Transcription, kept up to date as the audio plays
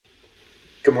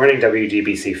Good morning,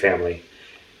 WDBC family.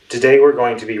 Today we're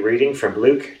going to be reading from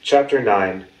Luke chapter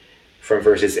 9, from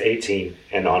verses 18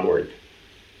 and onward.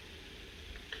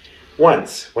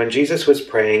 Once, when Jesus was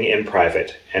praying in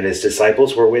private, and his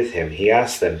disciples were with him, he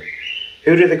asked them,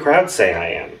 "Who do the crowd say I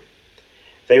am?"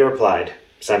 They replied,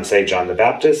 "Some say John the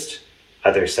Baptist,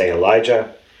 others say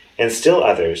Elijah, and still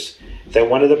others, that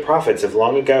one of the prophets of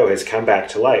long ago has come back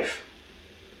to life."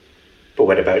 "But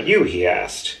what about you?" he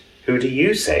asked. "Who do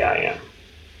you say I am?"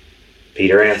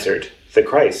 Peter answered, "The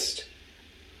Christ."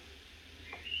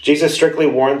 Jesus strictly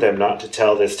warned them not to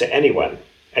tell this to anyone,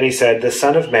 and he said, "The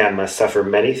Son of Man must suffer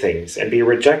many things and be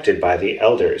rejected by the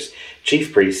elders,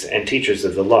 chief priests, and teachers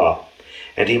of the law,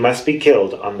 and he must be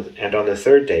killed and on the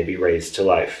third day be raised to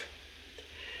life."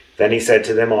 Then he said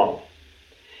to them all,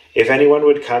 "If anyone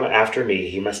would come after me,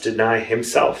 he must deny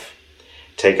himself,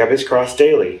 take up his cross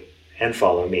daily, and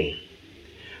follow me.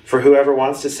 For whoever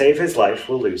wants to save his life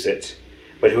will lose it,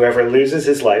 but whoever loses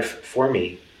his life for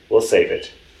me will save it.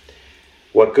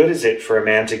 What good is it for a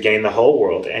man to gain the whole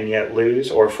world and yet lose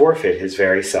or forfeit his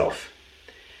very self?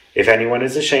 If anyone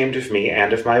is ashamed of me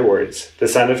and of my words, the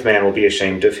Son of Man will be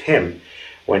ashamed of him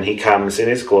when he comes in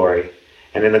his glory,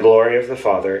 and in the glory of the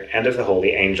Father and of the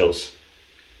holy angels.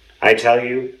 I tell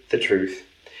you the truth,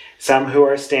 some who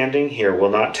are standing here will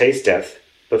not taste death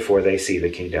before they see the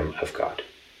kingdom of God."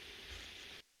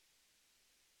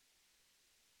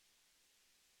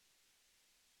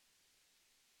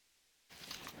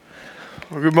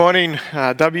 Well, good morning,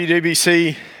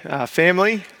 WDBC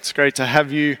family. It's great to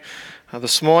have you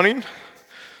this morning.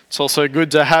 It's also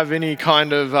good to have any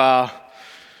kind of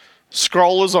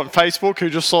scrollers on Facebook who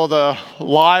just saw the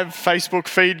live Facebook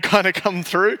feed kind of come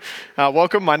through.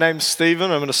 Welcome, my name's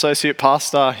Stephen. I'm an associate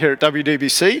pastor here at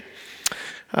WDBC,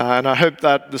 and I hope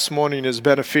that this morning is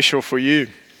beneficial for you.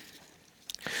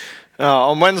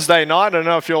 On Wednesday night, I don't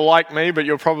know if you're like me, but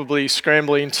you're probably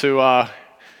scrambling to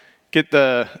get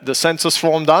the census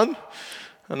form done.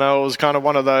 I know it was kind of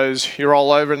one of those, you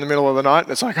roll over in the middle of the night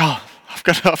and it's like, oh, I've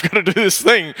got to do this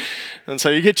thing. And so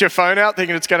you get your phone out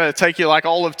thinking it's going to take you like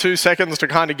all of 2 seconds to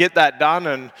kind of get that done.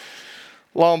 And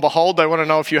lo and behold, they want to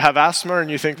know if you have asthma, and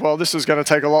you think, well, this is going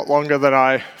to take a lot longer than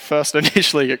I first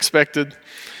initially expected.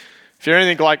 If you're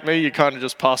anything like me, you kind of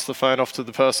just pass the phone off to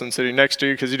the person sitting next to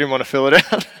you because you didn't want to fill it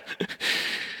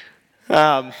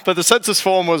out. But the census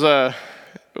form was a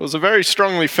very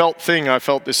strongly felt thing I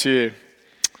felt this year.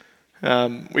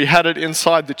 We had it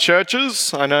inside the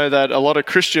churches. I know that a lot of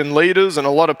Christian leaders and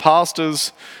a lot of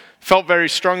pastors felt very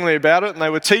strongly about it, and they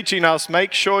were teaching us,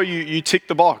 make sure you tick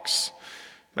the box.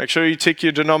 Make sure you tick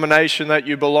your denomination that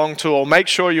you belong to, or make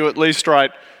sure you at least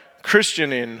write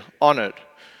Christian in on it.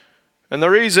 And the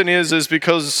reason is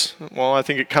because, well, I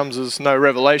think it comes as no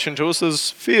revelation to us, there's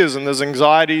fears and there's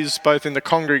anxieties both in the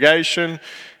congregation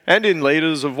and in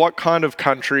leaders of what kind of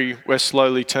country we're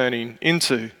slowly turning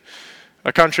into.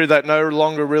 A country that no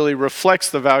longer really reflects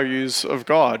the values of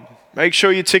God. Make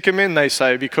sure you tick them in, they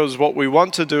say, because what we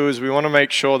want to do is we want to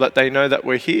make sure that they know that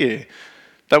we're here,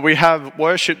 that we have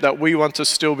worship that we want to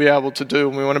still be able to do,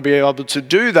 and we want to be able to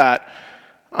do that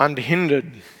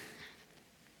unhindered.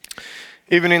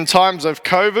 Even in times of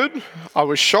COVID, I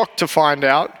was shocked to find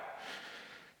out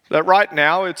that right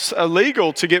now it's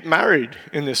illegal to get married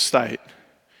in this state.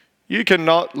 You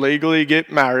cannot legally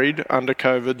get married under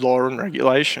COVID law and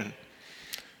regulation.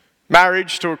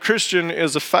 Marriage to a Christian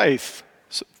is a faith.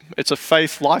 It's a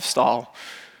faith lifestyle.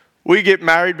 We get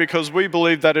married because we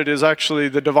believe that it is actually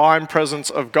the divine presence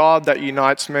of God that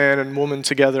unites man and woman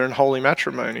together in holy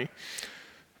matrimony.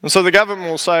 And so the government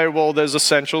will say, well, there's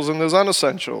essentials and there's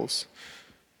unessentials.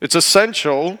 It's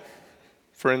essential,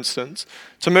 for instance,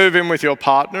 to move in with your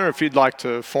partner if you'd like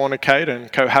to fornicate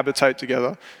and cohabitate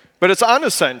together. But it's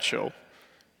unessential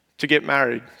to get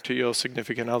married to your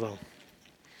significant other.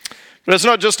 But it's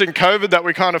not just in COVID that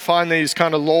we kind of find these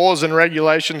kind of laws and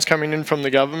regulations coming in from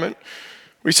the government.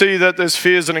 We see that there's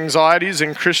fears and anxieties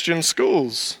in Christian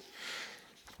schools.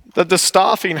 That the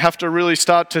staffing have to really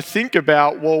start to think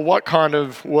about, well, what kind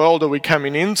of world are we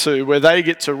coming into where they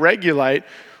get to regulate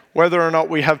whether or not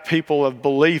we have people of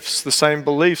beliefs, the same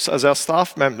beliefs as our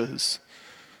staff members.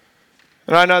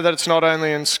 And I know that it's not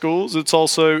only in schools, it's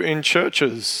also in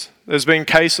churches. There's been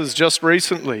cases just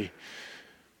recently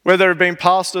where there have been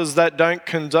pastors that don't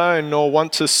condone nor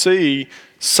want to see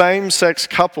same-sex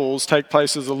couples take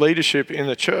place as a leadership in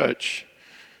the church.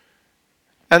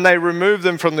 And they remove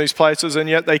them from these places, and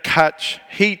yet they catch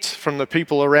heat from the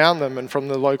people around them and from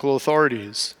the local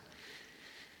authorities.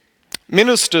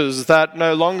 Ministers that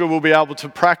no longer will be able to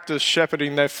practice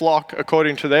shepherding their flock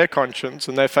according to their conscience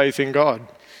and their faith in God,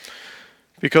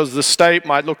 because the state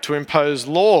might look to impose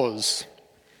laws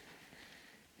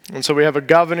And so we have a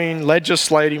governing,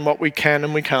 legislating what we can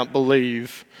and we can't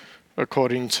believe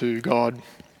according to God.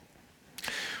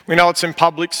 We know it's in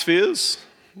public spheres.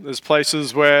 There's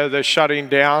places where they're shutting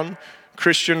down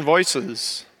Christian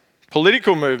voices,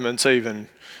 political movements even.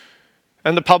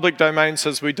 And the public domain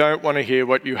says we don't want to hear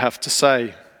what you have to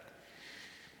say.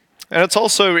 And it's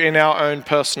also in our own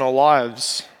personal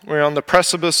lives. We're on the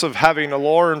precipice of having a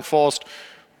law enforced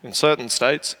in certain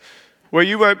states where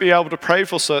you won't be able to pray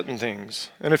for certain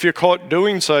things. And if you're caught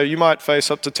doing so, you might face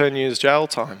up to 10 years jail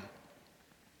time.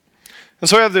 And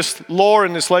so we have this law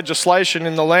and this legislation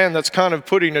in the land that's kind of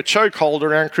putting a chokehold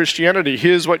around Christianity.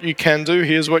 Here's what you can do,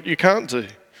 here's what you can't do.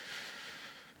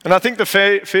 And I think the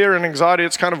fear and anxiety,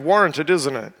 it's kind of warranted,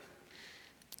 isn't it?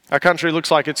 Our country looks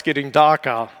like it's getting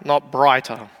darker, not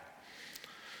brighter.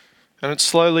 And it's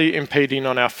slowly impeding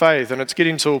on our faith. And it's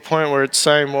getting to a point where it's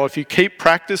saying, well, if you keep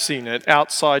practicing it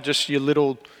outside just your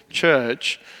little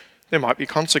church, there might be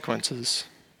consequences.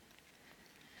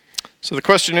 So the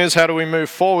question is, how do we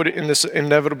move forward in this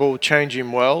inevitable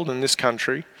changing world in this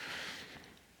country?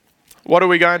 What are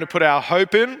we going to put our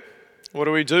hope in? What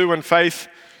do we do when faith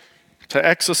to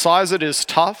exercise it is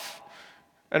tough?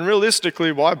 And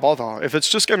realistically, why bother? If it's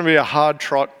just going to be a hard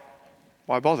trot,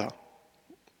 why bother?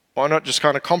 Why not just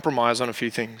kind of compromise on a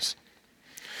few things?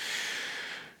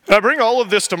 And I bring all of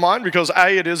this to mind because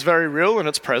A, it is very real and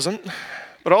it's present,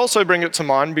 but I also bring it to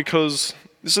mind because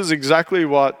this is exactly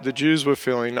what the Jews were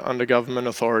feeling under government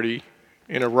authority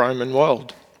in a Roman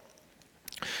world.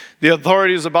 The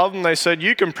authorities above them, they said,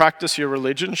 you can practice your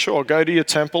religion, sure, go to your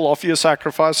temple, offer your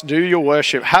sacrifice, do your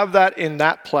worship, have that in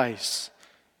that place,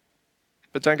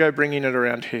 but don't go bringing it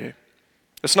around here.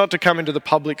 It's not to come into the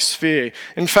public sphere.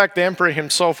 In fact, the emperor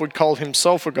himself would call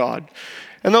himself a god.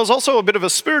 And there was also a bit of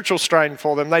a spiritual strain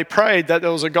for them. They prayed that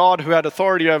there was a God who had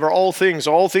authority over all things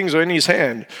are in his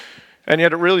hand. And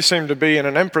yet it really seemed to be in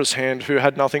an emperor's hand who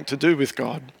had nothing to do with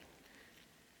God.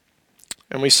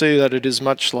 And we see that it is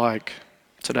much like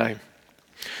today.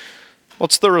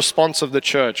 What's the response of the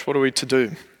church? What are we to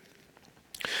do?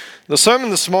 The sermon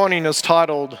this morning is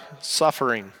titled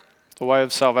Suffering, the Way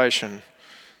of Salvation.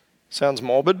 Sounds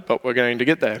morbid, but we're going to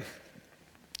get there.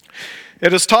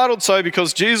 It is titled so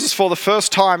because Jesus, for the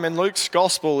first time in Luke's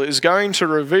gospel, is going to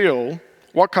reveal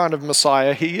what kind of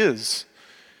Messiah he is.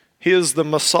 He is the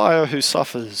Messiah who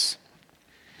suffers.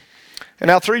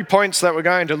 And our 3 points that we're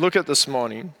going to look at this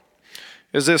morning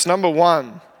is this. Number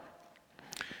 1,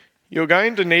 you're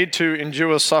going to need to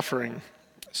endure suffering.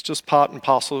 It's just part and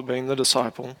parcel of being the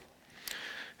disciple.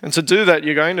 And to do that,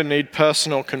 you're going to need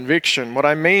personal conviction. What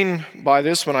I mean by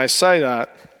this when I say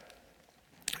that,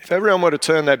 if everyone were to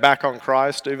turn their back on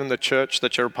Christ, even the church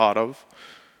that you're a part of,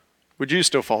 would you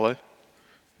still follow?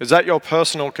 Is that your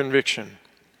personal conviction?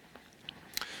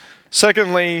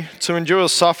 Secondly, to endure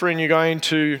suffering, you're going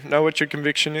to know what your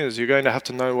conviction is. You're going to have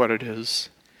to know what it is.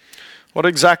 What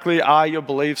exactly are your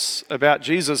beliefs about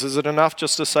Jesus? Is it enough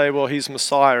just to say, well, he's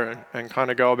Messiah and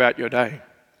kind of go about your day?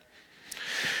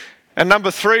 And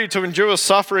number 3, to endure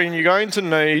suffering, you're going to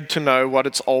need to know what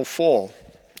it's all for.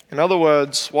 In other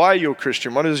words, why are you a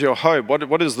Christian? What is your hope?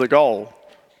 What is the goal?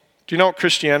 Do you know what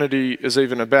Christianity is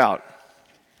even about?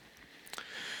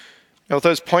 Now, with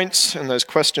those points and those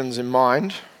questions in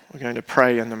mind, we're going to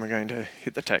pray and then we're going to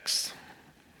hit the text.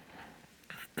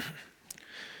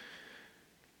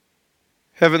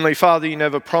 Heavenly Father, you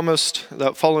never promised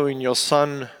that following your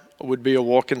Son would be a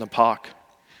walk in the park.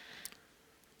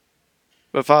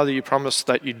 But Father, you promised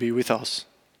that you'd be with us.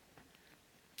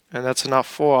 And that's enough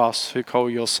for us who call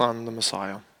your Son the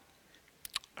Messiah.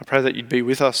 I pray that you'd be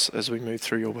with us as we move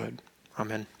through your word.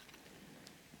 Amen.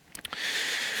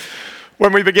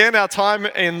 When we began our time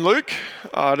in Luke,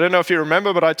 I don't know if you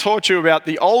remember, but I taught you about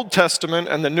the Old Testament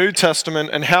and the New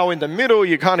Testament and how in the middle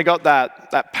you kind of got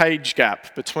that page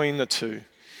gap between the two.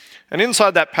 And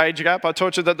inside that page gap, I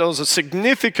taught you that there was a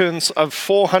significance of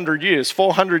 400 years.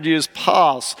 400 years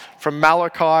pass from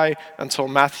Malachi until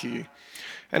Matthew.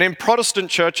 And in Protestant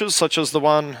churches, such as the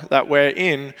one that we're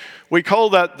in, we call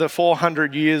that the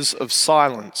 400 years of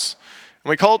silence. And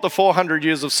we call it the 400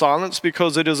 years of silence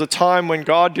because it is a time when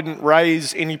God didn't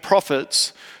raise any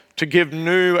prophets to give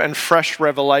new and fresh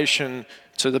revelation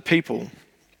to the people.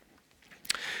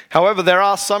 However, there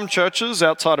are some churches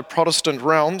outside of Protestant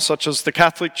realms, such as the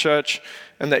Catholic Church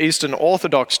and the Eastern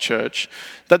Orthodox Church,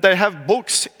 that they have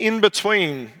books in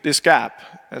between this gap,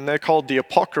 and they're called the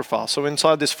Apocrypha. So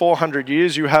inside this 400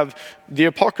 years, you have the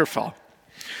Apocrypha.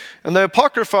 And the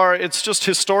Apocrypha, it's just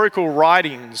historical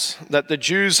writings that the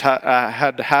Jews had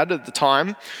at the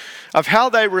time of how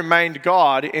they remained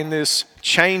God in this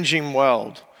changing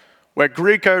world, where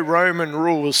Greco-Roman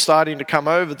rule was starting to come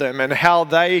over them and how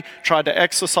they tried to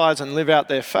exercise and live out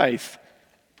their faith.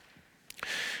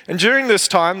 And during this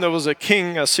time, there was a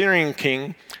king, a Syrian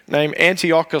king, named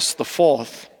Antiochus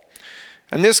IV.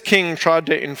 And this king tried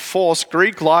to enforce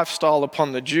Greek lifestyle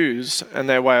upon the Jews and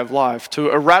their way of life,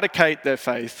 to eradicate their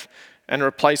faith and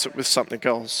replace it with something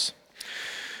else.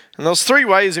 And there was three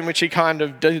ways in which he kind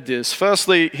of did this.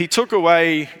 Firstly, he took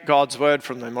away God's word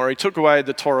from them, or he took away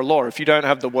the Torah law. If you don't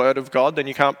have the word of God, then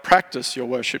you can't practice your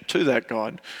worship to that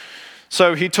God.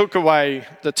 So he took away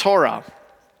the Torah.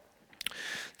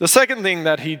 The second thing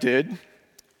that he did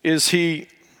is he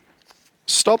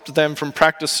stopped them from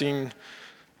practicing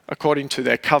according to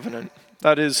their covenant.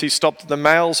 That is, he stopped the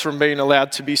males from being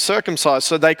allowed to be circumcised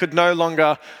so they could no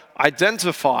longer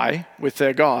identify with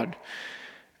their God.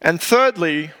 And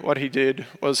thirdly, what he did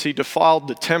was he defiled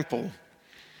the temple.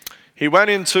 He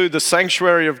went into the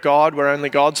sanctuary of God where only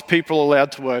God's people are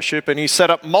allowed to worship, and he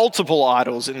set up multiple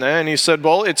idols in there, and he said,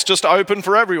 well, it's just open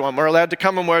for everyone. We're allowed to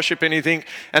come and worship anything,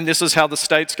 and this is how the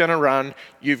state's going to run.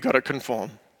 You've got to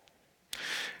conform.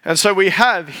 And so we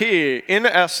have here, in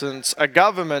essence, a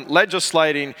government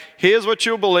legislating, here's what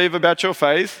you'll believe about your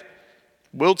faith.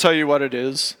 We'll tell you what it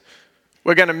is.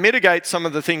 We're going to mitigate some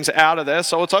of the things out of there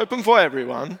so it's open for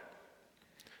everyone.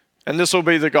 And this will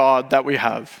be the God that we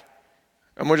have.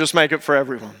 And we'll just make it for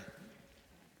everyone.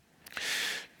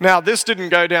 Now, this didn't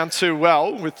go down too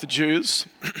well with the Jews.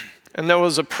 And there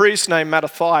was a priest named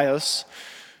Mattathias,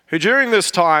 who during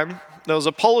this time, there was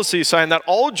a policy saying that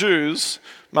all Jews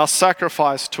must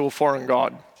sacrifice to a foreign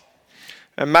god.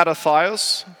 And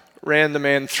Mattathias ran the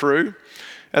man through,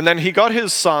 and then he got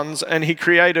his sons and he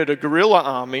created a guerrilla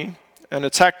army and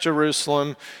attacked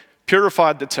Jerusalem,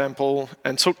 purified the temple,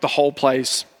 and took the whole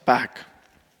place back.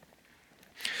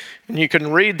 And you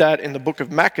can read that in the book of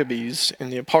Maccabees in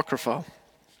the Apocrypha.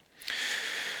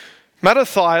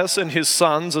 Mattathias and his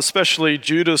sons, especially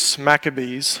Judas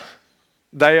Maccabees,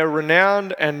 they are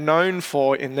renowned and known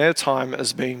for in their time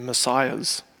as being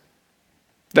messiahs.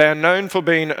 They are known for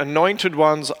being anointed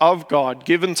ones of God,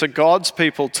 given to God's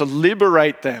people to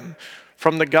liberate them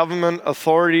from the government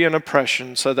authority and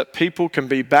oppression so that people can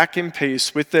be back in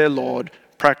peace with their Lord,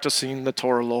 practicing the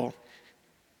Torah law.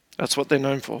 That's what they're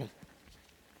known for.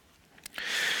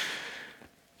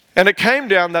 And it came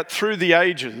down that through the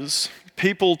ages,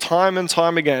 people time and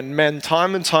time again, men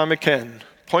time and time again,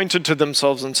 pointed to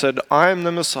themselves and said, I am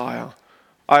the Messiah.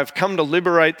 I have come to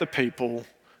liberate the people.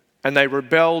 And they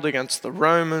rebelled against the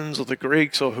Romans or the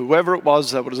Greeks or whoever it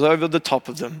was that was over the top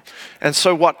of them. And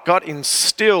so what got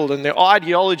instilled in the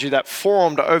ideology that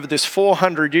formed over this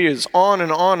 400 years, on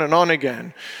and on and on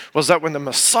again, was that when the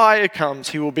Messiah comes,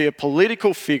 he will be a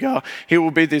political figure. He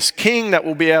will be this king that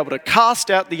will be able to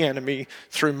cast out the enemy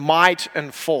through might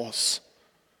and force.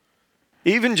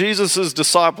 Even Jesus'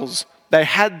 disciples, they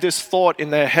had this thought in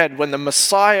their head, when the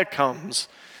Messiah comes,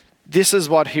 this is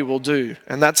what he will do.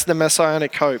 And that's the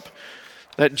messianic hope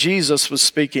that Jesus was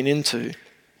speaking into.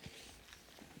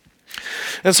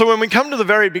 And so when we come to the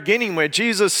very beginning where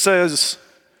Jesus says,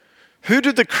 who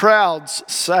did the crowds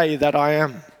say that I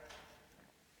am?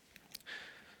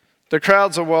 The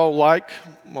crowds are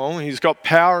well, he's got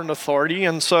power and authority.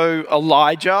 And so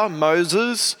Elijah,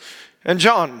 Moses, and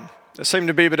John. There seemed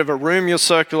to be a bit of a rumor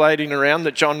circulating around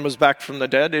that John was back from the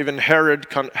dead. Even Herod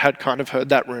had kind of heard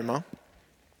that rumor.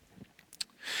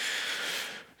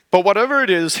 But whatever it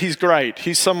is, he's great.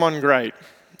 He's someone great,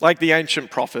 like the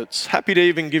ancient prophets. Happy to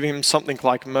even give him something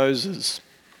like Moses.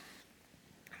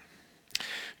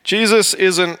 Jesus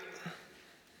isn't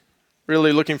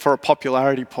really looking for a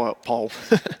popularity poll.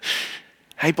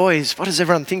 Hey boys, what does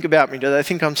everyone think about me? Do they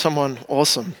think I'm someone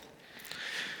awesome?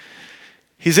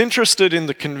 He's interested in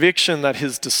the conviction that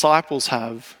his disciples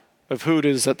have of who it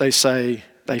is that they say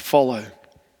they follow.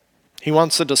 He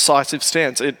wants a decisive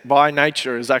stance. It, by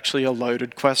nature, is actually a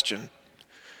loaded question.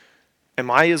 Am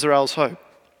I Israel's hope?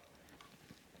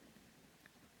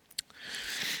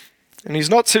 And he's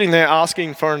not sitting there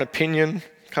asking for an opinion,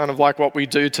 kind of like what we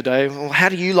do today. Well, how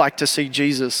do you like to see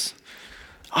Jesus?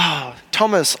 Oh,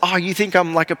 Thomas, you think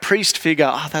I'm like a priest figure?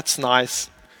 Oh, that's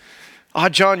nice. Oh,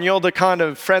 John, you're the kind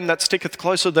of friend that sticketh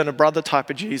closer than a brother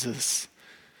type of Jesus.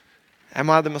 Am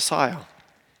I the Messiah?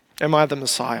 Am I the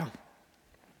Messiah?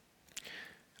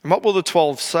 And what will the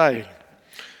 12 say?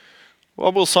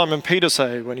 What will Simon Peter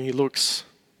say when he looks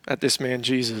at this man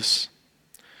Jesus?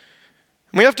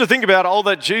 And we have to think about all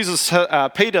that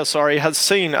Peter has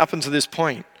seen up until this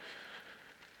point.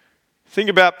 Think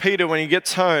about Peter when he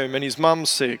gets home and his mum's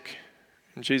sick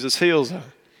and Jesus heals her.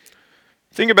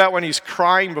 Think about when he's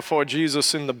crying before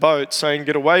Jesus in the boat saying,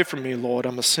 "Get away from me, Lord,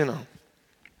 I'm a sinner."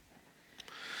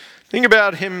 Think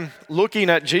about him looking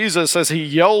at Jesus as he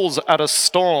yells at a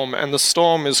storm and the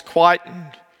storm is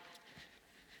quietened.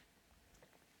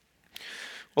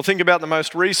 Or think about the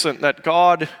most recent, that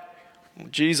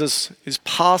Jesus is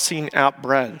passing out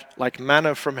bread like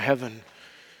manna from heaven.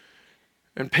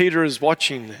 And Peter is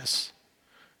watching this.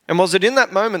 And was it in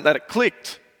that moment that it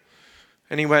clicked?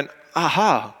 And he went,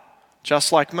 aha,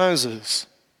 just like Moses.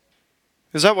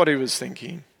 Is that what he was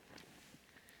thinking?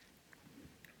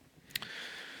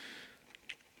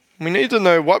 We need to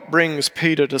know what brings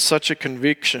Peter to such a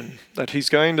conviction that he's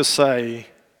going to say,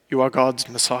 "You are God's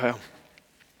Messiah."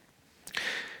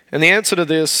 And the answer to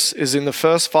this is in the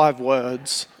first 5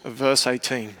 words of verse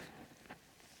 18.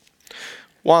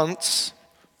 Once,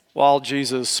 while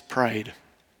Jesus prayed.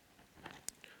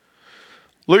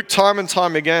 Luke, time and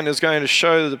time again, is going to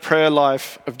show the prayer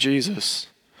life of Jesus.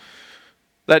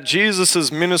 That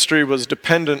Jesus' ministry was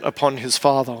dependent upon his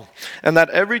Father. And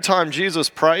that every time Jesus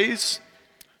prays,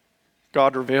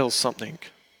 God reveals something.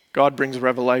 God brings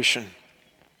revelation.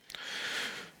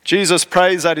 Jesus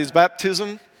prays at his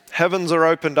baptism. Heavens are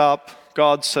opened up.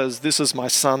 God says, "This is my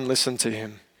Son, listen to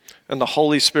him." And the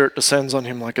Holy Spirit descends on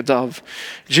him like a dove.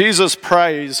 Jesus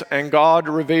prays and God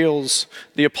reveals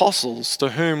the apostles to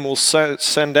whom will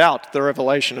send out the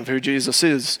revelation of who Jesus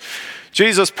is.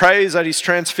 Jesus prays at his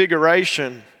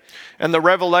transfiguration and the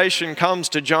revelation comes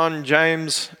to John,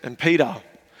 James, and Peter.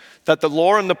 That the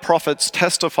law and the prophets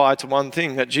testify to one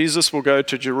thing, that Jesus will go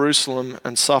to Jerusalem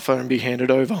and suffer and be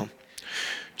handed over.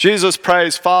 Jesus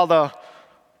prays, "Father,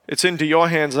 it's into your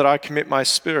hands that I commit my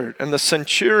spirit." And the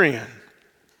centurion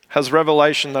has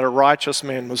revelation that a righteous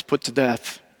man was put to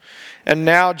death. And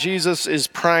now Jesus is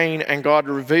praying and God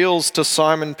reveals to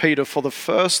Simon Peter for the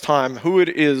first time who it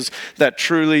is that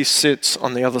truly sits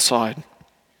on the other side.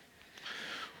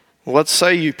 "What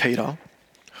say you, Peter?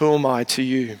 Who am I to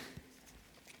you?"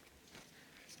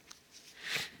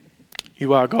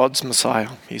 "You are God's Messiah,"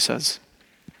 he says.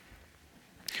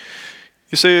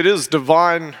 You see, it is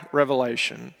divine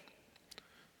revelation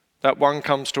that one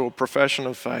comes to a profession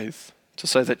of faith to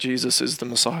say that Jesus is the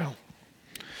Messiah.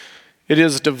 It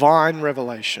is divine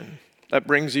revelation that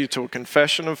brings you to a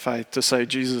confession of faith to say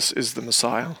Jesus is the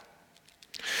Messiah.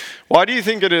 Why do you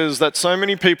think it is that so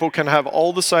many people can have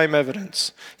all the same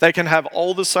evidence? They can have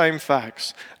all the same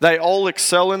facts. They all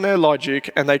excel in their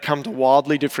logic and they come to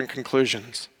wildly different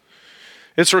conclusions.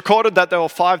 It's recorded that there were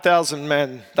 5,000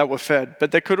 men that were fed,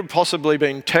 but there could have possibly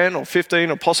been 10 or 15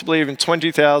 or possibly even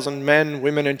 20,000 men,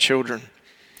 women, and children.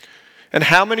 And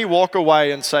how many walk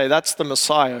away and say, "That's the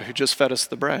Messiah who just fed us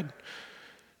the bread"?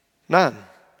 None.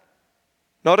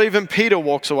 Not even Peter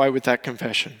walks away with that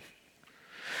confession.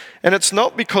 And it's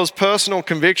not because personal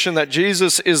conviction that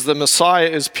Jesus is the Messiah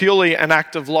is purely an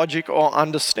act of logic or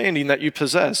understanding that you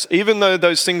possess, even though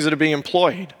those things are to be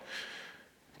employed.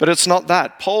 But it's not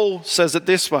that. Paul says it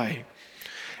this way: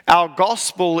 our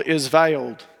gospel is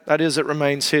veiled. That is, it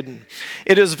remains hidden.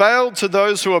 It is veiled to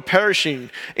those who are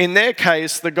perishing. In their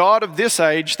case, the God of this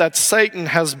age, that Satan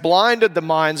has blinded the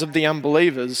minds of the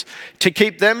unbelievers to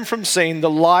keep them from seeing the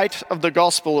light of the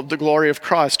gospel of the glory of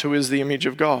Christ, who is the image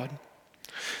of God.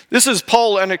 This is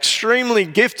Paul, an extremely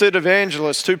gifted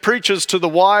evangelist who preaches to the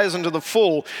wise and to the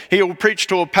fool. He will preach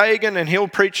to a pagan and he'll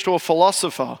preach to a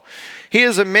philosopher. He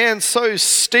is a man so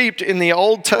steeped in the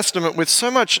Old Testament with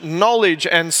so much knowledge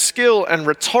and skill and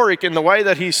rhetoric in the way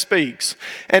that he speaks.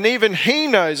 And even he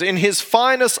knows in his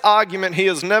finest argument he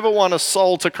has never won a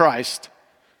soul to Christ.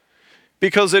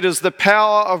 Because it is the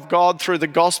power of God through the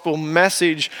gospel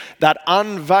message that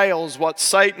unveils what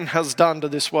Satan has done to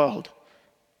this world.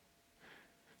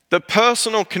 The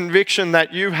personal conviction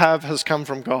that you have has come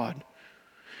from God.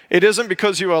 It isn't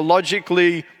because you are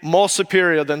logically more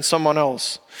superior than someone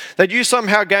else, that you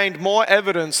somehow gained more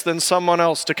evidence than someone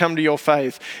else to come to your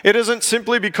faith. It isn't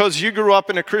simply because you grew up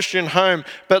in a Christian home,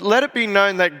 but let it be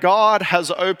known that God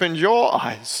has opened your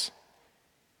eyes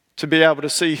to be able to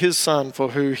see his Son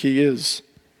for who he is.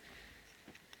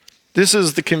 This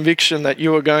is the conviction that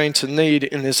you are going to need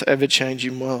in this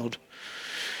ever-changing world.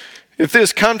 If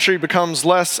this country becomes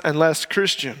less and less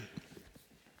Christian,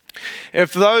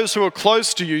 if those who are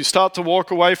close to you start to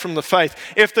walk away from the faith,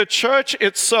 if the church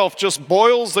itself just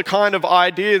boils the kind of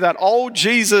idea that all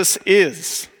Jesus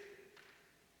is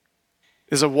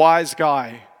a wise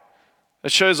guy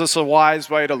that shows us a wise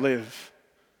way to live,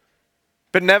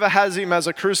 but never has him as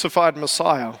a crucified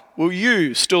Messiah, will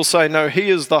you still say, no, he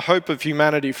is the hope of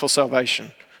humanity for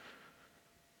salvation?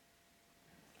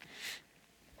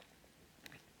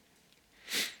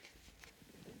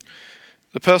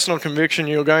 The personal conviction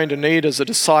you're going to need as a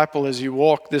disciple as you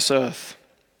walk this earth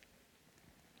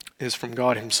is from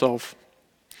God himself.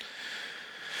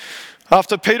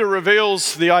 After Peter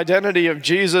reveals the identity of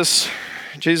Jesus,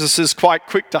 Jesus is quite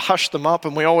quick to hush them up,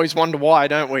 and we always wonder why,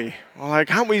 don't we? We're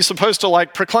like, aren't we supposed to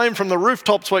proclaim from the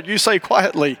rooftops what you say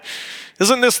quietly?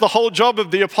 Isn't this the whole job of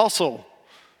the apostle,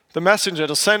 the messenger,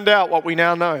 to send out what we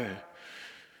now know?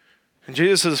 And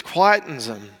Jesus quietens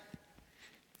them.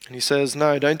 And he says,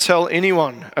 no, don't tell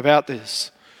anyone about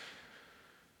this.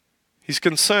 He's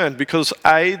concerned because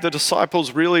A, the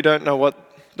disciples really don't know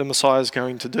what the Messiah is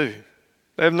going to do.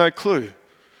 They have no clue.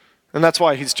 And that's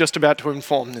why he's just about to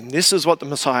inform them, this is what the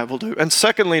Messiah will do. And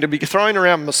secondly, to be throwing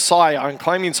around Messiah and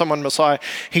claiming someone Messiah,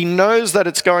 he knows that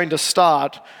it's going to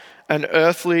start an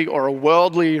earthly or a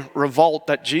worldly revolt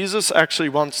that Jesus actually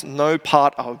wants no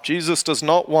part of. Jesus does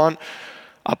not want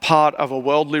a part of a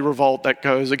worldly revolt that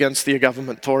goes against the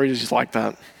government authorities like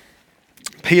that.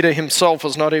 Peter himself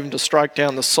was not even to strike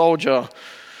down the soldier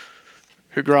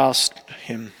who grasped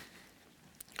him.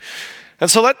 And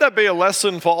so let that be a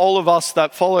lesson for all of us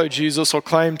that follow Jesus or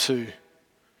claim to.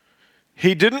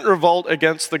 He didn't revolt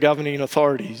against the governing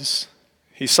authorities.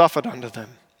 He suffered under them.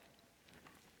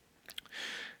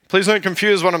 Please don't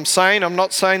confuse what I'm saying. I'm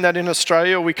not saying that in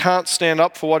Australia we can't stand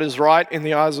up for what is right in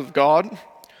the eyes of God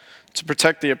to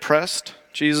protect the oppressed.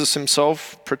 Jesus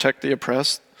himself protect the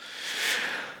oppressed.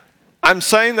 I'm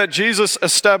saying that Jesus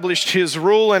established his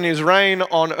rule and his reign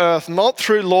on earth not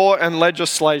through law and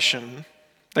legislation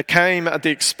that came at the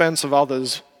expense of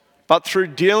others, but through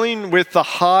dealing with the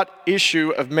heart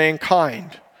issue of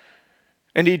mankind.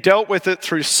 And he dealt with it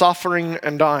through suffering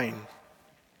and dying.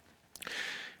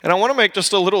 And I want to make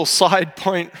just a little side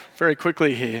point very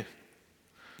quickly here,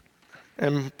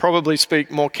 and probably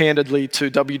speak more candidly to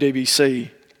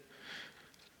WDBC.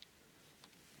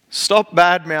 Stop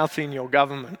bad-mouthing your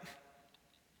government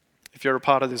if you're a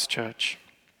part of this church.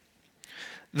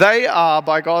 They are,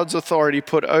 by God's authority,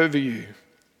 put over you.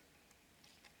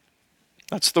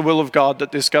 That's the will of God,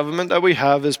 that this government that we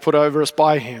have is put over us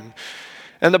by him.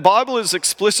 And the Bible is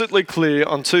explicitly clear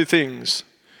on two things.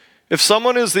 If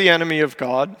someone is the enemy of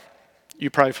God, you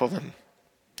pray for them.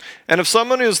 And if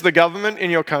someone is the government in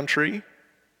your country,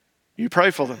 you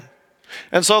pray for them.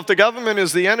 And so if the government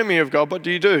is the enemy of God, what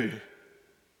do?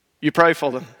 You pray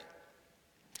for them.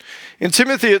 In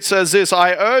Timothy it says this,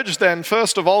 I urge then,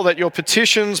 first of all, that your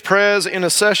petitions, prayers,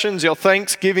 intercessions, your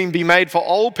thanksgiving be made for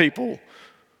all people,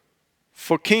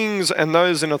 for kings and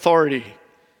those in authority,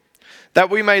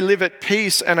 that we may live at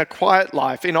peace and a quiet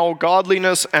life in all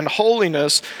godliness and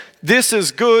holiness. This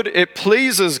is good. It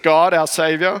pleases God, our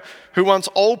Savior, who wants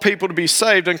all people to be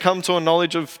saved and come to a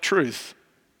knowledge of truth.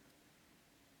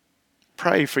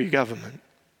 Pray for your government.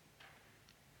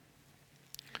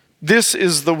 This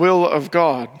is the will of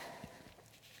God.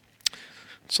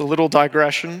 It's a little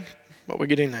digression, but we're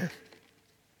getting there.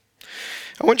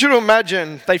 I want you to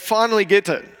imagine they finally get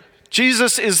it.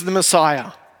 Jesus is the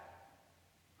Messiah.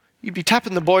 You'd be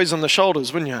tapping the boys on the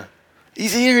shoulders, wouldn't you?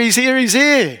 He's here, he's here, he's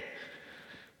here.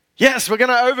 Yes, we're going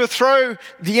to overthrow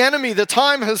the enemy. The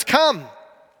time has come.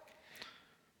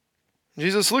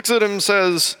 Jesus looks at him and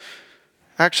says,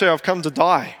 actually, I've come to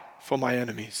die for my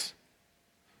enemies.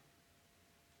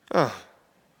 Oh,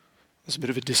 that's a bit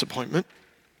of a disappointment.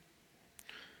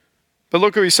 But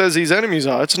look who he says his enemies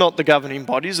are. It's not the governing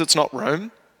bodies. It's not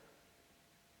Rome.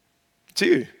 It's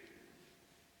you.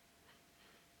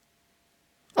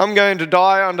 I'm going to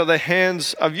die under the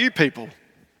hands of you people,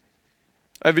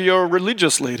 over your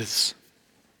religious leaders.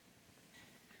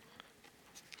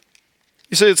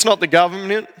 You see, it's not the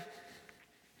government.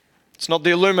 It's not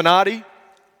the Illuminati.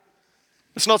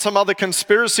 It's not some other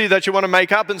conspiracy that you want to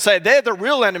make up and say they're the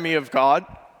real enemy of God.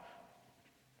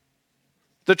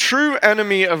 The true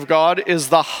enemy of God is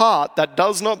the heart that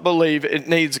does not believe it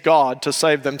needs God to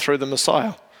save them through the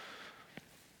Messiah.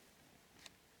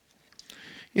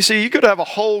 You see, you could have a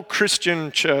whole Christian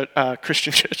church, a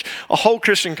whole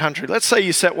Christian country. Let's say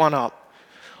you set one up.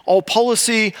 All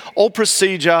policy, all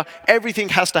procedure, everything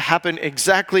has to happen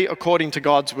exactly according to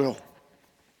God's will.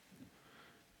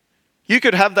 You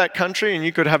could have that country and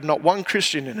you could have not one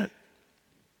Christian in it.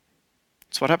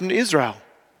 That's what happened to Israel.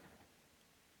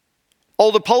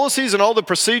 All the policies and all the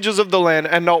procedures of the land,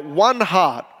 and not one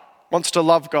heart wants to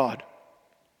love God.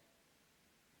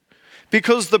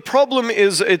 Because the problem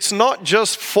is, it's not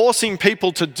just forcing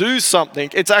people to do something,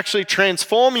 it's actually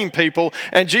transforming people.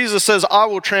 And Jesus says, I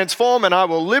will transform and I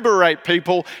will liberate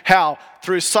people. How?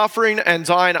 Through suffering and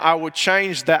dying, I will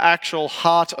change the actual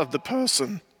heart of the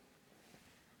person.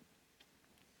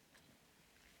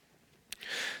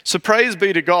 So praise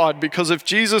be to God, because if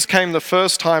Jesus came the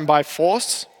first time by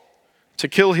force to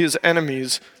kill his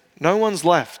enemies, no one's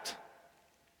left.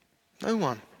 No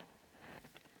one.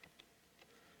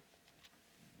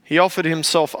 He offered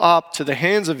himself up to the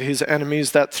hands of his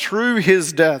enemies that through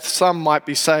his death some might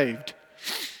be saved.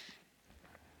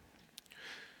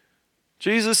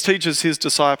 Jesus teaches his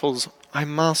disciples, I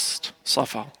must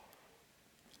suffer.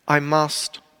 I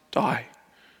must die.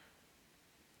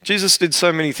 Jesus did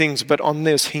so many things, but on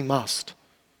this he must.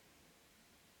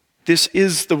 This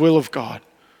is the will of God,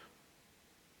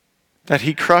 that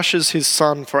he crushes his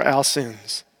Son for our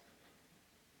sins.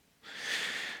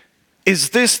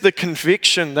 Is this the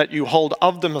conviction that you hold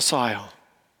of the Messiah?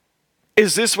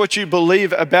 Is this what you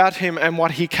believe about him and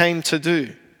what he came to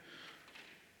do?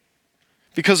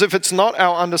 Because if it's not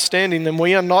our understanding, then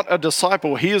we are not a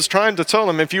disciple. He is trying to tell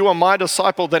them, if you are my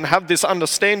disciple, then have this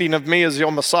understanding of me as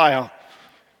your Messiah.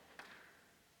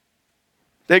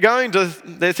 They're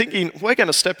thinking, we're going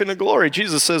to step into glory.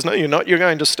 Jesus says, no, you're not. You're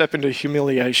going to step into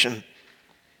humiliation.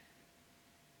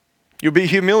 You'll be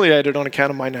humiliated on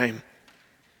account of my name.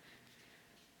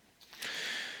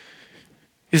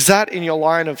 Is that in your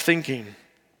line of thinking?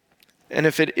 And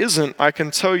if it isn't, I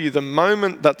can tell you the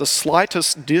moment that the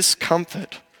slightest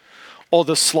discomfort or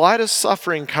the slightest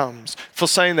suffering comes for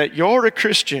saying that you're a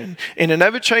Christian in an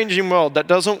ever-changing world that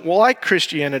doesn't like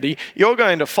Christianity, you're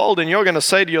going to fold and you're going to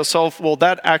say to yourself, well,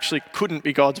 that actually couldn't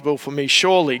be God's will for me.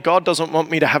 Surely God doesn't want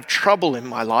me to have trouble in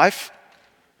my life.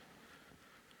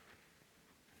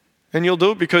 And you'll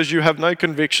do it because you have no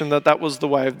conviction that that was the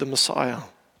way of the Messiah.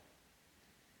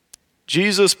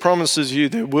 Jesus promises you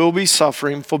there will be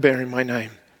suffering for bearing my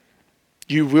name.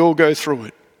 You will go through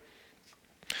it.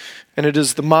 And it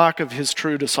is the mark of his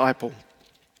true disciple.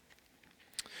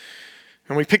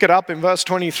 And we pick it up in verse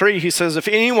 23. He says, if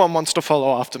anyone wants to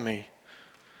follow after me,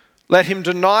 let him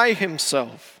deny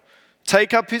himself,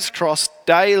 take up his cross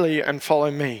daily and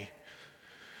follow me.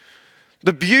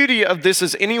 The beauty of this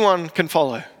is anyone can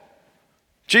follow.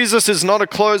 Jesus is not a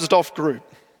closed-off group.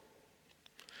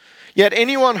 Yet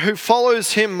anyone who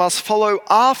follows him must follow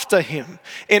after him.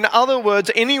 In other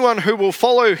words, anyone who will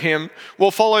follow him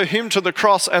to the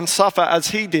cross and suffer as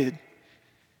he did.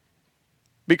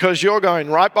 Because you're going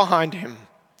right behind him.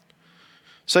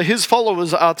 So his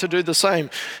followers are to do the same.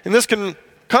 And this can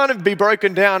kind of be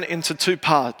broken down into two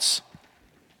parts.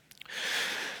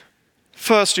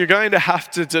 First, you're going to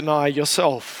have to deny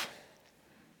yourself.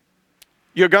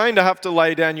 You're going to have to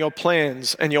lay down your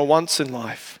plans and your wants in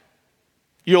life.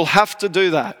 You'll have to do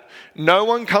that. No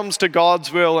one comes to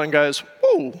God's will and goes,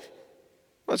 oh,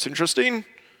 that's interesting.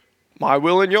 My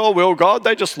will and your will, God,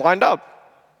 they just lined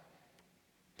up.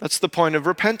 That's the point of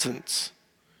repentance.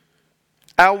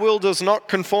 Our will does not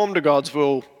conform to God's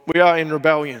will. We are in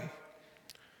rebellion.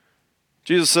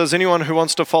 Jesus says, anyone who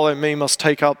wants to follow me must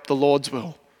take up the Lord's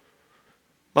will,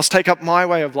 must take up my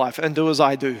way of life and do as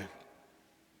I do.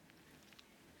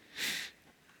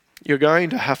 You're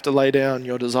going to have to lay down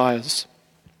your desires.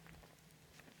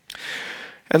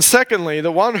 And secondly,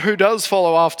 the one who does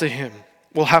follow after him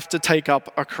will have to take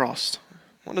up a cross.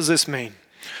 What does this mean?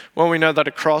 Well, we know that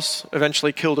a cross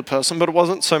eventually killed a person, but it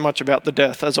wasn't so much about the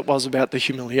death as it was about the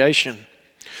humiliation.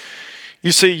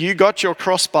 You see, you got your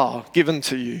crossbar given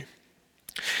to you,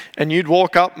 and you'd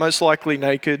walk up most likely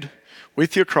naked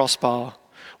with your crossbar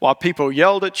while people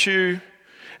yelled at you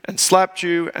and slapped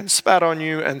you and spat on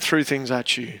you and threw things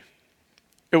at you.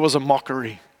 It was a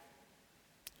mockery.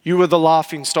 You were the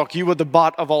laughing stock. You were the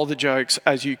butt of all the jokes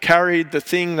as you carried the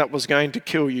thing that was going to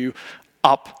kill you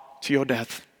up to your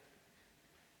death.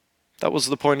 That was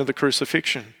the point of the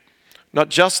crucifixion. Not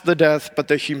just the death, but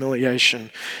the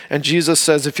humiliation. And Jesus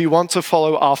says, if you want to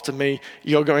follow after me,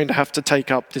 you're going to have to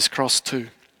take up this cross too.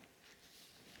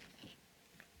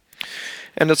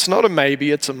 And it's not a maybe,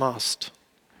 it's a must.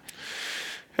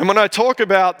 And when I talk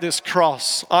about this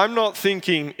cross, I'm not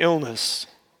thinking illness,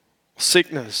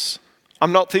 sickness.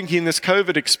 I'm not thinking this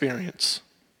COVID experience.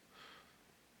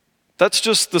 That's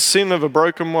just the sin of a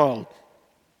broken world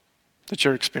that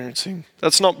you're experiencing.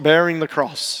 That's not bearing the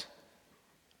cross.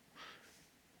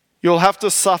 You'll have to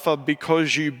suffer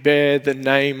because you bear the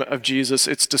name of Jesus.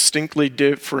 It's distinctly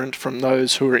different from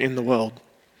those who are in the world.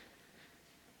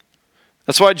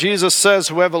 That's why Jesus says,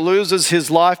 whoever loses his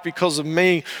life because of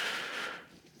me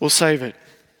will save it.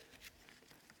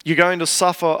 You're going to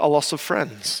suffer a loss of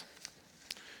friends.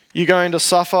 You're going to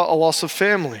suffer a loss of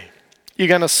family. You're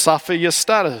going to suffer your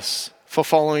status for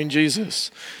following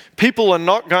Jesus. People are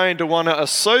not going to want to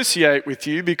associate with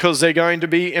you because they're going to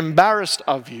be embarrassed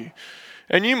of you.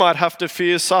 And you might have to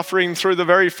fear suffering through the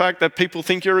very fact that people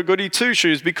think you're a goody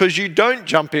two-shoes because you don't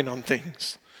jump in on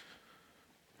things.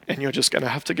 And you're just going to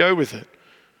have to go with it.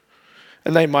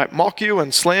 And they might mock you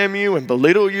and slam you and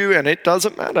belittle you, and it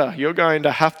doesn't matter. You're going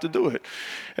to have to do it.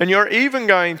 And you're even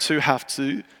going to have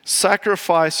to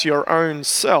sacrifice your own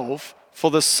self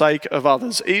for the sake of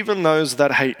others, even those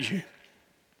that hate you.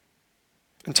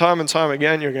 And time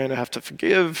again, you're going to have to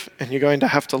forgive and you're going to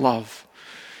have to love.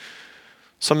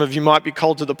 Some of you might be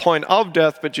called to the point of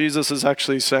death, but Jesus is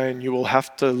actually saying you will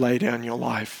have to lay down your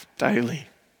life daily.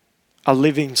 A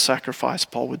living sacrifice,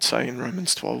 Paul would say in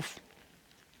Romans 12.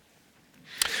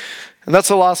 And that's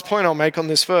the last point I'll make on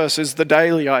this verse, is the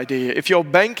daily idea. If you're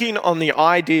banking on the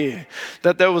idea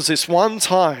that there was this one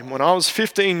time when I was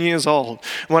 15 years old,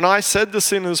 when I said the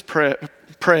sinner's prayer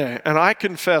and I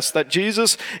confessed that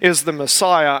Jesus is the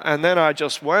Messiah, and then I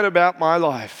just went about my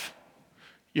life,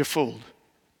 you're fooled.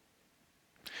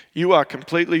 You are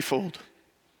completely fooled.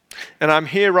 And I'm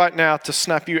here right now to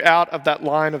snap you out of that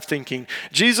line of thinking.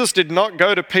 Jesus did not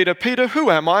go to Peter, "Peter,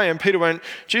 who am I?" And Peter went,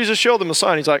 "Jesus, you're the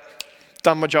Messiah." And he's like,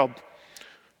 "Done my job.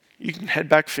 You can head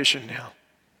back fishing now."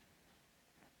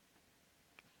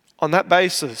 On that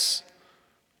basis,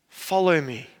 follow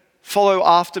me, follow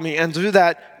after me, and do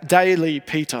that daily,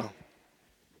 Peter.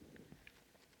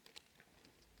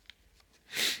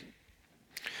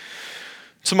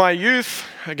 To my youth,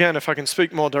 again, if I can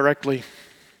speak more directly,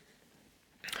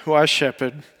 who I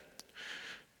shepherd,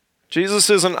 Jesus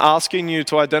isn't asking you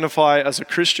to identify as a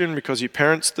Christian because your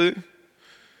parents do.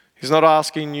 He's not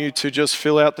asking you to just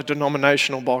fill out the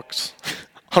denominational box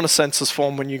on a census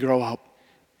form when you grow up.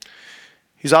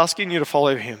 He's asking you to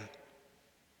follow him.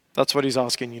 That's what he's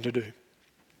asking you to do.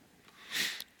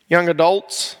 Young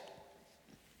adults,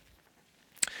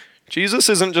 Jesus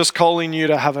isn't just calling you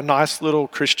to have a nice little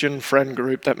Christian friend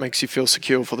group that makes you feel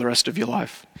secure for the rest of your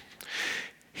life.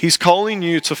 He's calling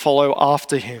you to follow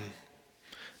after him.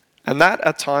 And that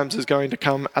at times is going to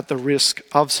come at the risk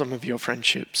of some of your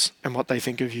friendships and what they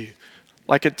think of you,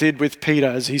 like it did with Peter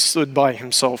as he stood by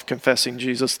himself confessing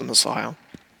Jesus the Messiah.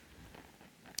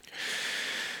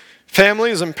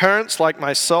 Families and parents like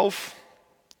myself,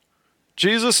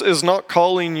 Jesus is not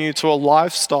calling you to a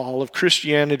lifestyle of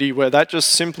Christianity where that just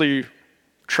simply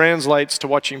translates to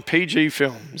watching PG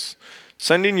films,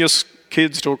 sending your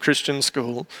kids to a Christian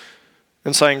school,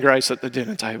 and saying grace at the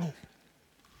dinner table.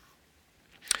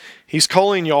 He's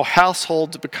calling your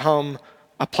household to become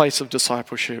a place of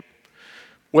discipleship,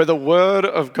 where the Word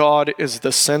of God is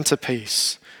the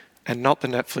centerpiece and not the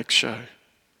Netflix show.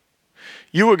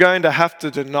 You are going to have to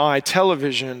deny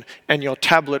television and your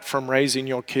tablet from raising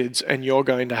your kids, and you're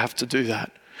going to have to do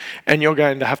that. And you're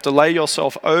going to have to lay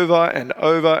yourself over and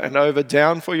over and over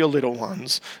down for your little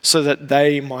ones so that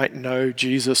they might know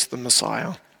Jesus the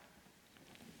Messiah.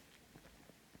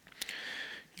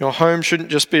 Your home shouldn't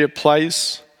just be a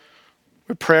place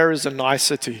where prayer is a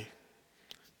nicety,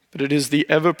 but it is the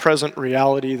ever-present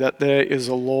reality that there is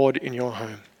a Lord in your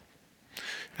home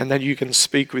and that you can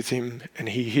speak with him and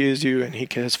he hears you and he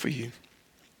cares for you.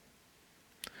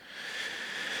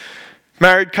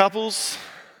 Married couples,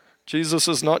 Jesus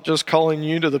is not just calling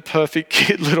you to the perfect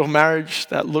cute little marriage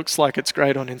that looks like it's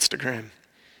great on Instagram.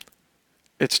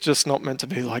 It's just not meant to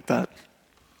be like that.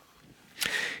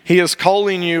 He is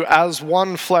calling you as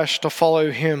one flesh to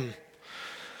follow him.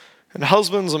 And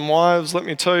husbands and wives, let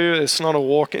me tell you, it's not a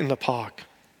walk in the park.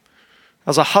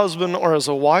 As a husband or as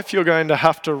a wife, you're going to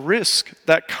have to risk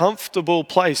that comfortable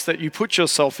place that you put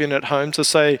yourself in at home to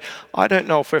say, I don't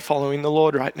know if we're following the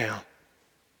Lord right now.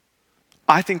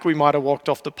 I think we might have walked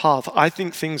off the path. I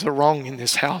think things are wrong in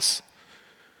this house.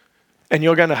 And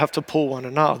you're going to have to pull one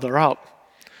another up.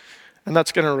 And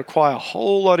that's going to require a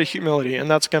whole lot of humility,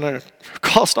 and that's going to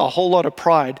cost a whole lot of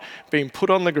pride being put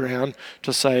on the ground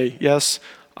to say, yes,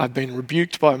 I've been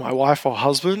rebuked by my wife or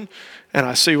husband, and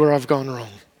I see where I've gone wrong.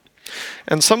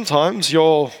 And sometimes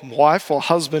your wife or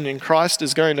husband in Christ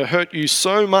is going to hurt you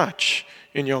so much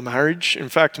in your marriage, in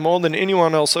fact, more than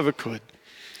anyone else ever could.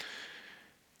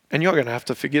 And you're going to have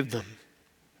to forgive them.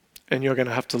 And you're going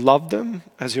to have to love them,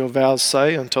 as your vows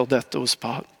say, until death do us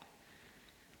part.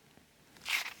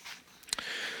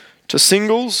 To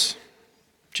singles,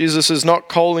 Jesus is not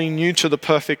calling you to the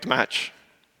perfect match.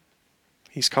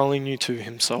 He's calling you to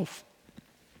himself.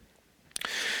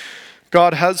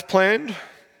 God has planned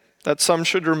that some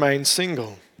should remain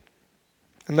single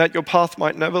and that your path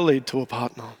might never lead to a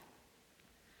partner.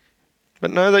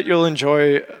 But know that you'll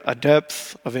enjoy a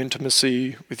depth of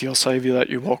intimacy with your Savior that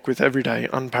you walk with every day,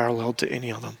 unparalleled to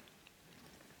any other.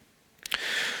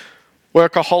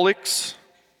 Workaholics,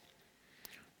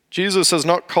 Jesus has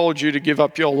not called you to give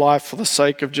up your life for the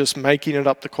sake of just making it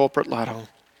up the corporate ladder,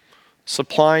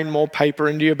 supplying more paper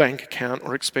into your bank account,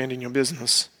 or expanding your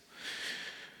business.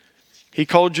 He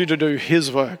called you to do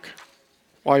his work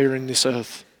while you're in this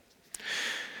earth.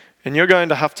 And you're going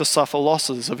to have to suffer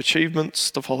losses of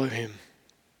achievements to follow him.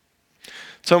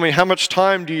 Tell me, how much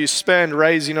time do you spend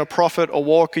raising a profit or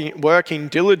working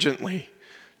diligently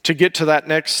to get to that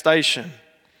next station,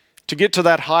 to get to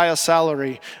that higher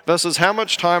salary, versus how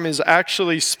much time is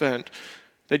actually spent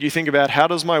that you think about, how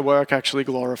does my work actually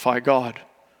glorify God,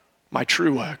 my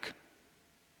true work?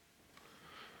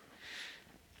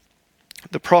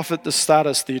 The profit, the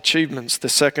status, the achievements, the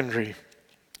secondary.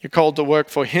 You're called to work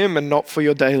for Him and not for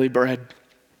your daily bread.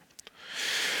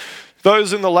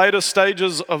 Those in the later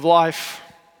stages of life,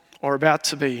 or about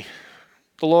to be,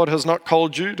 the Lord has not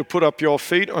called you to put up your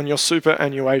feet on your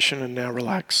superannuation and now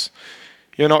relax.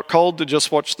 You're not called to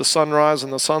just watch the sunrise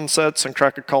and the sunsets and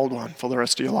crack a cold one for the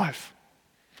rest of your life.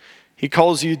 He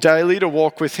calls you daily to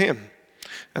walk with Him,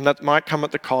 and that might come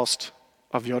at the cost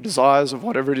of your desires, of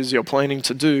whatever it is you're planning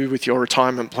to do with your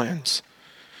retirement plans.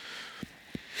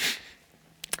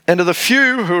 And to the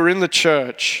few who are in the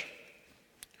church,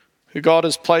 who God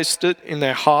has placed it in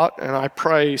their heart, and I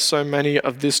pray so many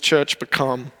of this church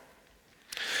become,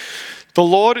 the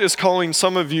Lord is calling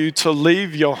some of you to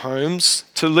leave your homes,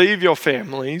 to leave your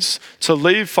families, to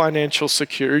leave financial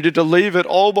security, to leave it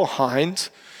all behind,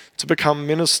 to become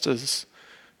ministers,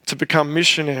 to become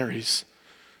missionaries,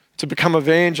 to become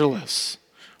evangelists,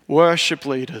 worship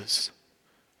leaders,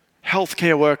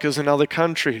 healthcare workers in other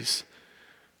countries.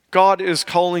 God is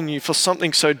calling you for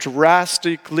something so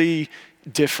drastically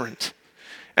different.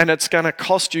 And it's going to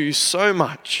cost you so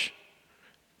much,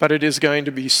 but it is going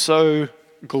to be so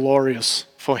glorious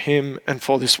for Him and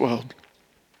for this world.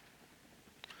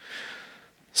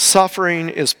 Suffering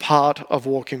is part of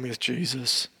walking with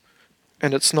Jesus,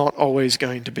 and it's not always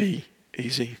going to be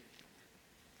easy.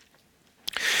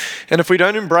 And if we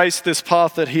don't embrace this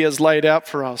path that He has laid out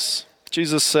for us,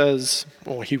 Jesus says,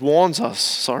 or He warns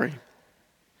us,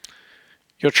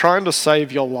 you're trying to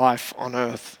save your life on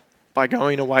earth by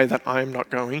going a way that I am not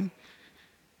going,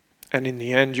 and in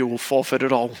the end you will forfeit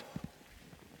it all.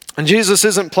 And Jesus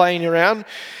isn't playing around.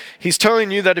 He's telling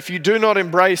you that if you do not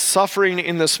embrace suffering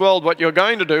in this world, what you're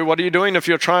going to do, what are you doing if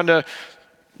you're trying to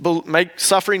make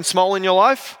suffering small in your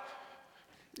life?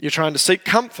 You're trying to seek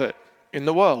comfort in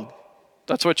the world.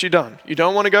 That's what you've done. You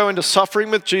don't want to go into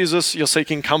suffering with Jesus, you're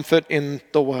seeking comfort in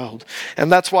the world. And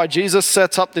that's why Jesus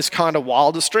sets up this kind of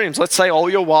wildest dreams. Let's say all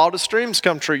your wildest dreams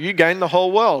come true. You gain the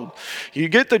whole world. You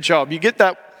get the job, you get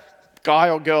that guy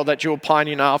or girl that you're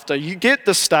pining after, you get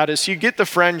the status, you get the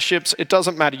friendships, it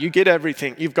doesn't matter. You get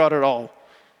everything, you've got it all.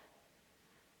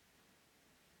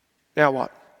 Now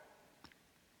what?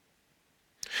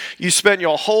 You spent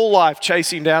your whole life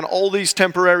chasing down all these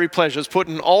temporary pleasures,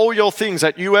 putting all your things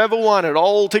that you ever wanted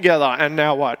all together, and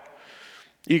now what?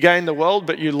 You gained the world,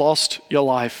 but you lost your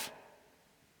life.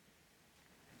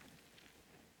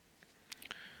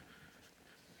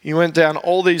 You went down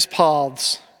all these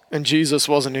paths, and Jesus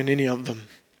wasn't in any of them.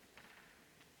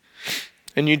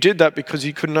 And you did that because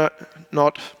you could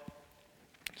not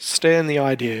stand the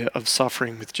idea of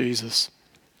suffering with Jesus.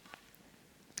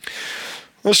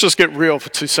 Let's just get real for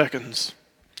 2 seconds.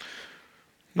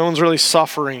 No one's really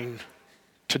suffering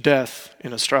to death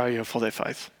in Australia for their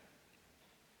faith,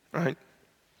 right?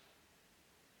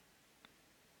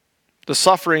 The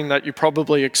suffering that you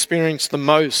probably experience the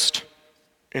most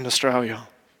in Australia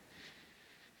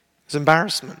is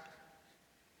embarrassment.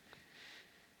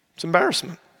 It's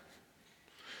embarrassment.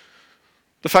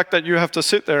 The fact that you have to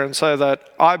sit there and say that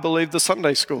I believe the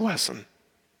Sunday school lesson.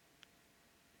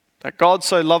 That God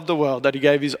so loved the world that He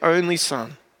gave His only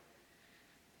Son,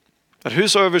 that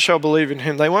whosoever shall believe in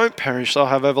Him, they won't perish, they'll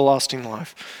have everlasting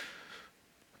life.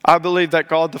 I believe that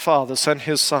God the Father sent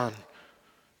His Son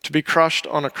to be crushed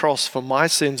on a cross for my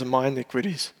sins and my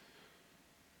iniquities,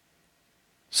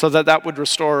 so that that would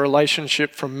restore a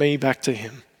relationship from me back to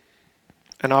Him,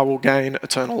 and I will gain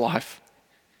eternal life.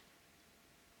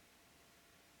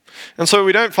 And so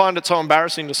we don't find it so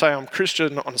embarrassing to say I'm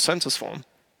Christian on a census form.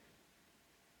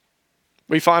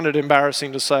 We find it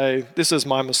embarrassing to say, this is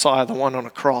my Messiah, the one on a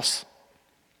cross.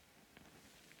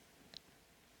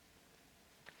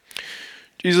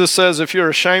 Jesus says, if you're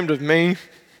ashamed of me,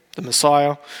 the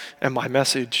Messiah, and my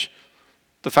message,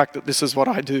 the fact that this is what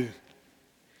I do,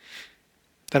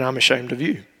 then I'm ashamed of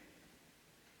you.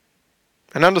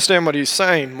 And understand what He's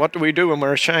saying. What do we do when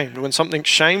we're ashamed? When something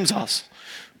shames us,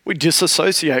 we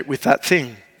disassociate with that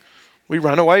thing. We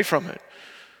run away from it.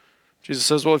 Jesus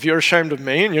says, well, if you're ashamed of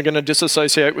me and you're going to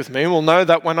disassociate with me, well, know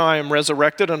that when I am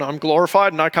resurrected and I'm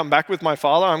glorified and I come back with my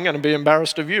Father, I'm going to be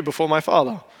embarrassed of you before my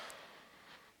Father.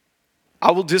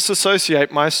 I will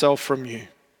disassociate myself from you.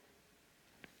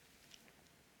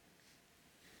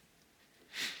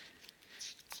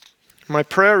 My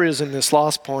prayer is in this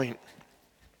last point,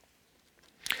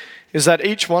 is that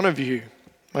each one of you,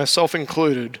 myself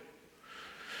included,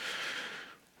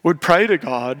 would pray to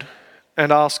God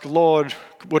and ask, Lord,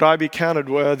 would I be counted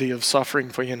worthy of suffering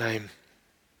for your name?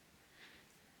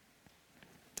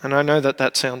 And I know that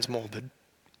that sounds morbid.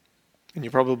 And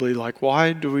you're probably like,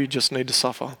 why do we just need to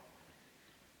suffer?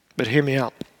 But hear me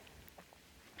out.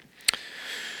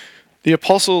 The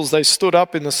apostles, they stood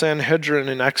up in the Sanhedrin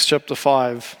in Acts chapter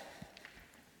 5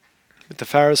 with the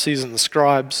Pharisees and the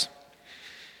scribes.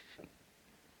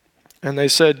 And they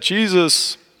said,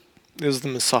 Jesus is the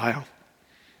Messiah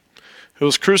who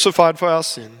was crucified for our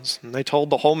sins. And they told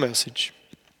the whole message.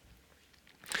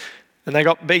 And they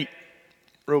got beat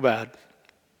real bad.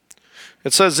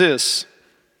 It says this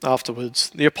afterwards: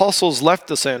 the apostles left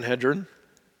the Sanhedrin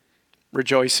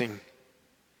rejoicing.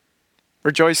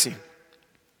 Rejoicing.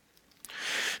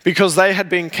 Because they had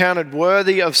been counted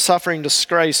worthy of suffering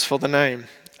disgrace for the name.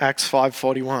 Acts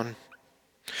 5:41.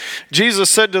 Jesus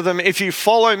said to them, if you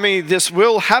follow me, this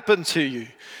will happen to you.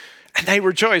 And they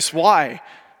rejoice. Why?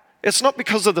 It's not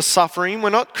because of the suffering.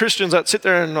 We're not Christians that sit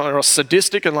there and are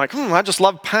sadistic and like, I just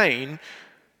love pain.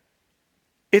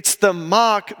 It's the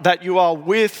mark that you are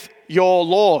with your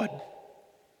Lord.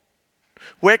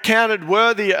 We're counted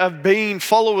worthy of being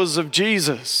followers of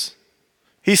Jesus.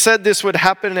 He said this would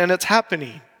happen, and it's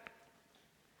happening.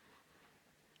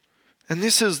 And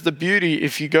this is the beauty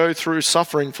if you go through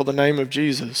suffering for the name of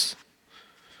Jesus.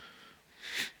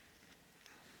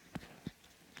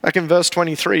 Back in verse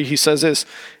 23, he says this: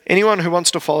 anyone who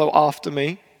wants to follow after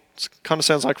me, it kind of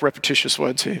sounds like repetitious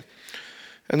words here.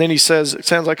 And then he says, it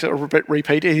sounds like a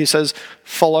repeat, he says,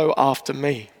 follow after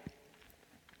me.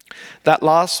 That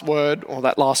last word, or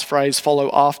that last phrase, follow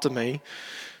after me,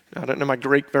 I don't know my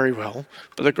Greek very well,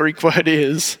 but the Greek word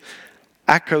is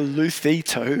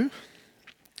akoluthito,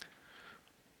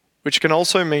 which can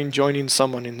also mean joining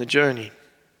someone in the journey.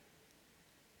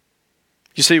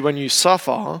 You see, when you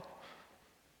suffer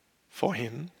for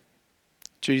him,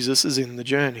 Jesus is in the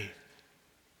journey.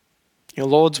 Your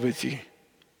Lord's with you.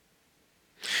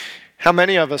 How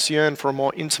many of us yearn for a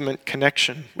more intimate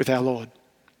connection with our Lord?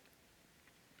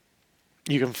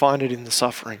 You can find it in the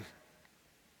suffering.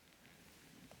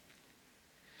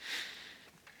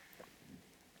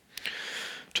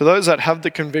 To those that have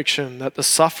the conviction that the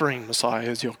suffering Messiah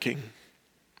is your King,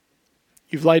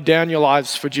 you've laid down your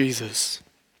lives for Jesus.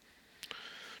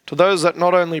 To those that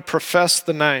not only profess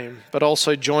the name, but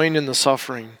also join in the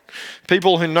suffering.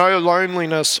 People who know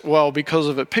loneliness well because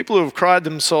of it. People who have cried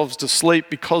themselves to sleep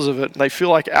because of it. They feel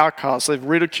like outcasts. They've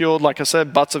ridiculed, like I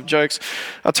said, butts of jokes.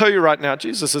 I'll tell you right now,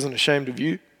 Jesus isn't ashamed of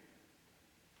you.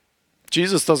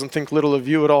 Jesus doesn't think little of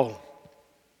you at all.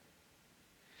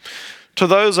 To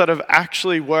those that have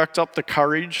actually worked up the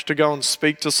courage to go and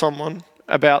speak to someone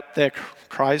about their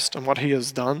Christ and what he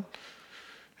has done,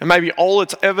 and maybe all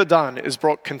it's ever done is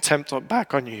brought contempt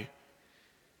back on you.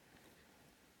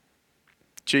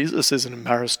 Jesus isn't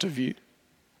embarrassed of you.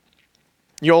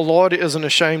 Your Lord isn't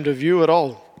ashamed of you at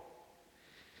all.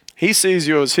 He sees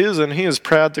you as his, and he is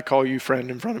proud to call you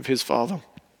friend in front of his Father.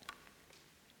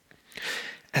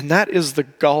 And that is the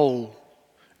goal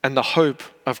and the hope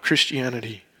of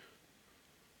Christianity.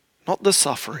 Not the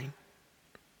suffering,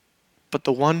 but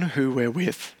the one who we're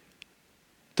with,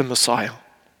 the Messiah.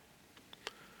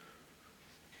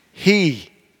 He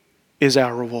is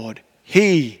our reward.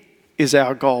 He is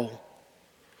our goal.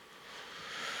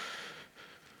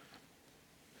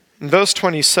 In verse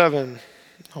 27,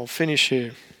 I'll finish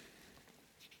here.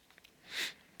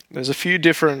 There's a few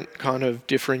different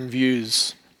differing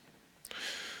views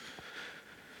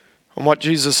on what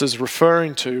Jesus is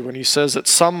referring to when he says that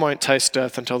some won't taste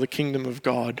death until the kingdom of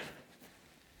God.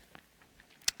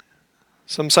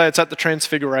 Some say it's at the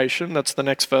transfiguration, that's the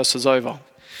next verse is over.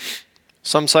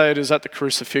 Some say it is at the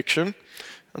crucifixion,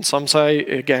 and some say,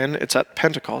 again, it's at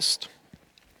Pentecost.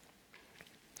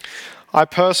 I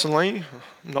personally,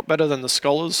 I'm not better than the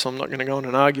scholars, so I'm not going to go in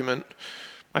an argument.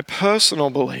 My personal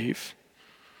belief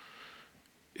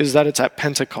is that it's at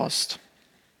Pentecost.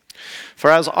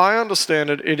 For as I understand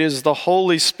it, it is the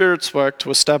Holy Spirit's work to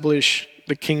establish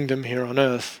the kingdom here on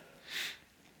earth.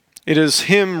 It is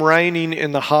him reigning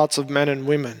in the hearts of men and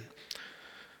women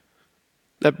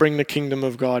that bring the kingdom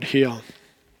of God here.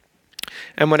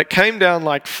 And when it came down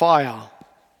like fire,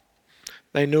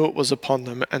 they knew it was upon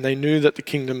them, and they knew that the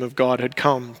kingdom of God had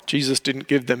come. Jesus didn't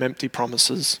give them empty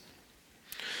promises.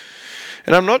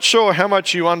 And I'm not sure how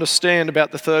much you understand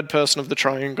about the third person of the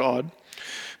triune God,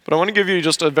 but I want to give you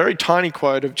just a very tiny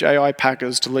quote of J.I.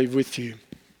 Packer to leave with you.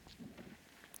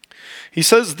 He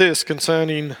says this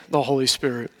concerning the Holy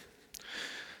Spirit: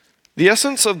 the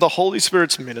essence of the Holy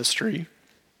Spirit's ministry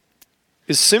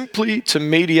is simply to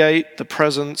mediate the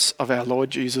presence of our Lord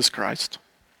Jesus Christ.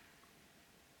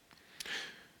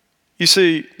 You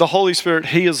see, the Holy Spirit,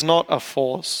 he is not a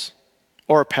force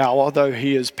or a power, though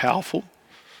he is powerful.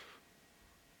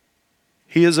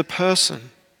 He is a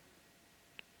person.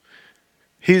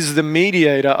 He is the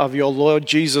mediator of your Lord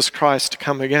Jesus Christ to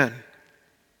come again.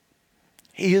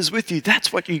 He is with you.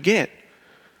 That's what you get.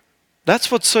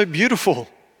 That's what's so beautiful.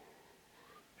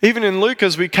 Even in Luke,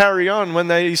 as we carry on, when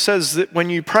he says that when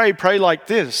you pray, pray like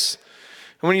this.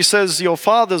 And when he says your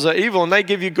fathers are evil and they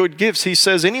give you good gifts, he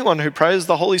says anyone who prays,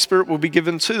 the Holy Spirit will be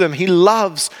given to them. He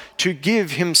loves to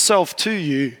give himself to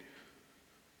you.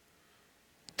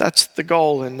 That's the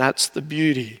goal and that's the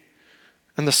beauty.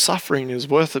 And the suffering is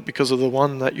worth it because of the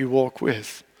one that you walk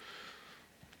with.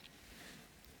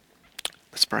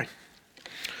 Let's pray.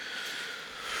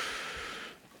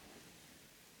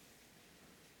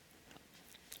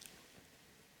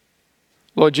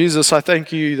 Lord Jesus, I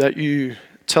thank you that you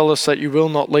tell us that you will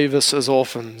not leave us as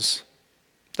orphans,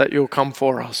 that you'll come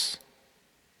for us.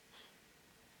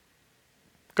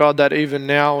 God, that even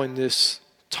now in this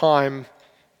time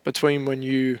between when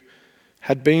you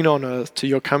had been on earth to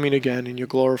your coming again in your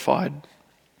glorified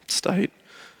state,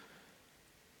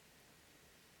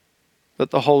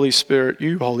 that the Holy Spirit,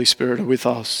 you Holy Spirit, are with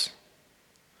us.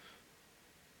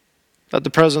 That the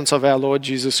presence of our Lord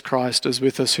Jesus Christ is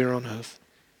with us here on earth.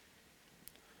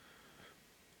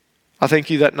 I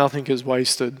thank you that nothing is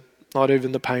wasted, not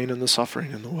even the pain and the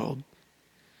suffering in the world.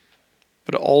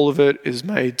 But all of it is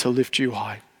made to lift you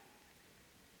high.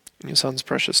 In your Son's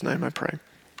precious name I pray.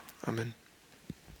 Amen.